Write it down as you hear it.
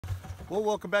Well,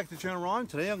 welcome back to the channel, Ron.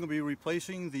 Today I'm going to be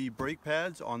replacing the brake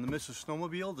pads on the Mrs.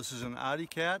 Snowmobile. This is an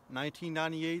Artic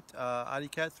 1998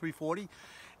 Artic 340.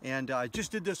 And I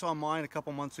just did this on mine a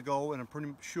couple months ago, and I'm pretty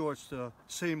sure it's the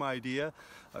same idea.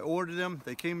 I ordered them,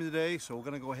 they came in today, so we're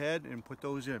going to go ahead and put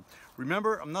those in.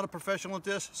 Remember, I'm not a professional at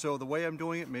this, so the way I'm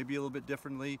doing it may be a little bit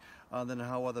differently than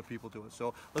how other people do it.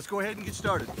 So let's go ahead and get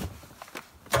started.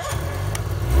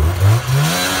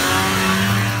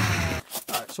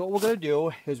 So what we're going to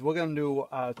do is we're going to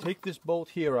take this bolt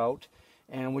here out,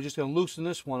 and we're just going to loosen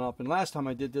this one up. And last time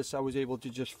I did this, I was able to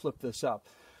just flip this up.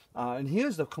 And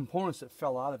here's the components that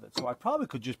fell out of it. So I probably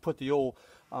could just put the old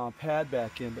pad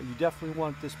back in, but you definitely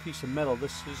want this piece of metal.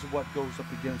 This is what goes up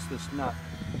against this nut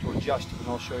to adjust it, and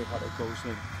I'll show you how that goes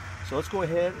in. So let's go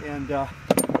ahead and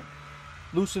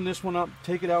loosen this one up,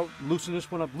 take it out, loosen this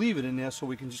one up, leave it in there so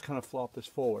we can just kind of flop this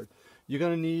forward. You're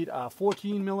going to need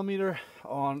 14 millimeter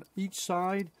on each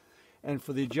side, and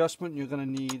for the adjustment you're going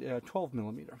to need 12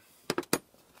 millimeter.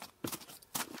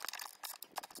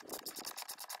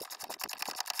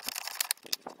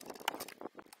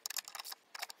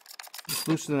 Just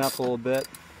loosen it up a little bit,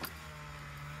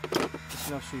 just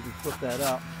enough so you can flip that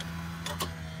up.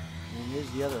 And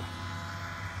here's the other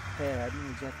pad. I'm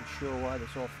not exactly sure why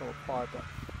this all fell apart, but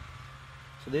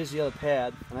so there's the other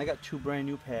pad, and I got two brand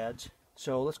new pads.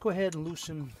 So let's go ahead and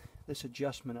loosen this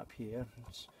adjustment up here.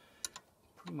 It's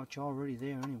pretty much already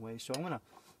there anyway, so I'm going to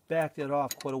back that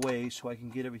off quite a ways so I can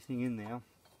get everything in there.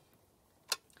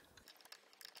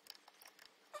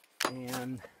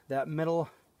 And that metal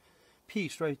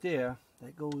piece right there,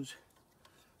 that goes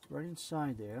right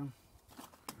inside there.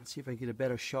 Let's see if I can get a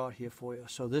better shot here for you.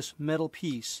 So this metal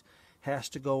piece has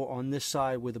to go on this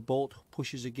side where the bolt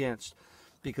pushes against,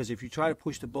 because if you try to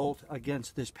push the bolt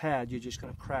against this pad, you're just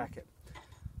going to crack it.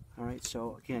 Alright,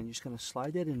 so again, you're just going to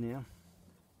slide that in there,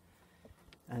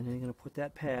 and then you're going to put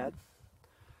that pad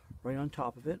right on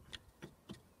top of it.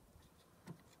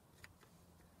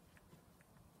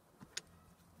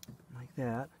 Like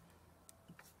that.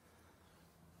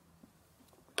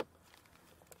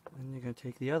 And you're going to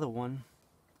take the other one,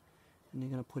 and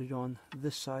you're going to put it on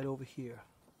this side over here,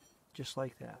 just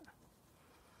like that.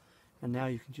 And now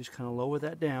you can just kind of lower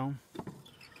that down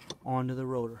onto the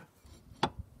rotor.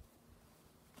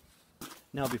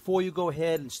 Now before you go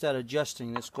ahead and start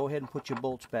adjusting this, go ahead and put your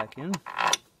bolts back in.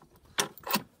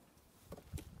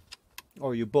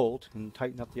 Or your bolt, and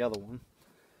tighten up the other one.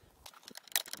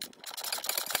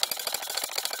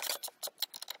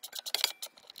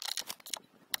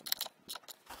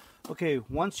 Okay,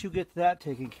 once you get that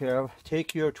taken care of,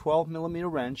 take your 12 millimeter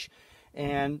wrench,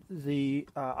 and the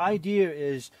idea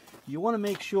is you want to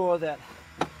make sure that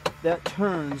that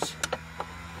turns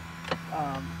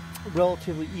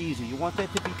relatively easy. You want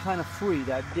that to be kind of free,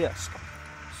 that disc.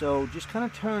 So just kind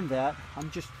of turn that.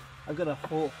 I've got a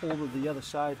hold of the other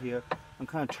side here. I'm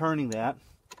kind of turning that,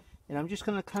 and I'm just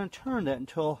going to kind of turn that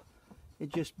until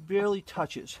it just barely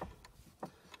touches.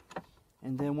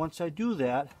 And then once I do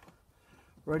that,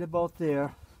 right about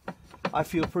there, I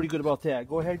feel pretty good about that.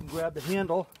 Go ahead and grab the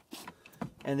handle,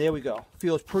 and there we go.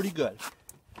 Feels pretty good.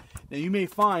 Now you may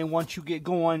find once you get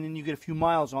going and you get a few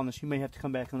miles on this, you may have to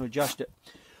come back and adjust it.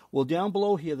 Well, down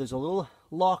below here, there's a little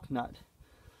lock nut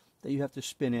that you have to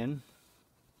spin in.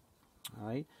 All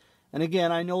right. And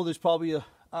again, I know there's probably a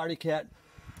Artic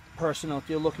person out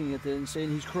there looking at this and saying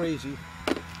he's crazy,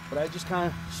 but I just kind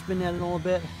of spin that in a little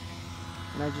bit,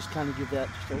 and I just kind of give that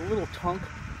just a little tunk,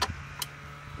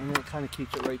 and then it kind of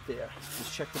keeps it right there.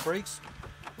 Just check the brakes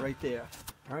right there.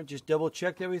 All right, just double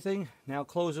checked everything. Now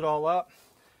close it all up.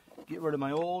 Get rid of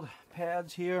my old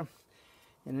pads here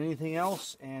and anything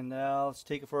else, and let's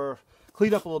take it for,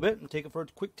 clean up a little bit and take it for a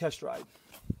quick test ride.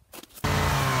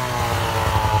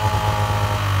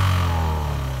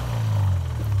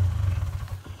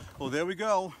 Well, there we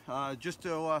go. Just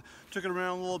took it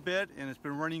around a little bit, and it's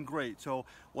been running great. So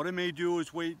what I may do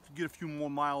is wait to get a few more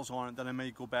miles on it, then I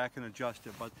may go back and adjust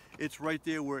it. But it's right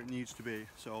there where it needs to be.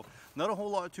 So not a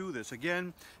whole lot to this.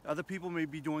 Again, other people may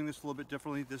be doing this a little bit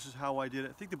differently. This is how I did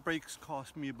it. I think the brakes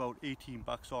cost me about 18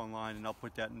 bucks online, and I'll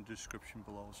put that in the description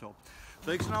below. So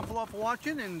thanks an awful lot for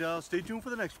watching, and stay tuned for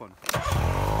the next one.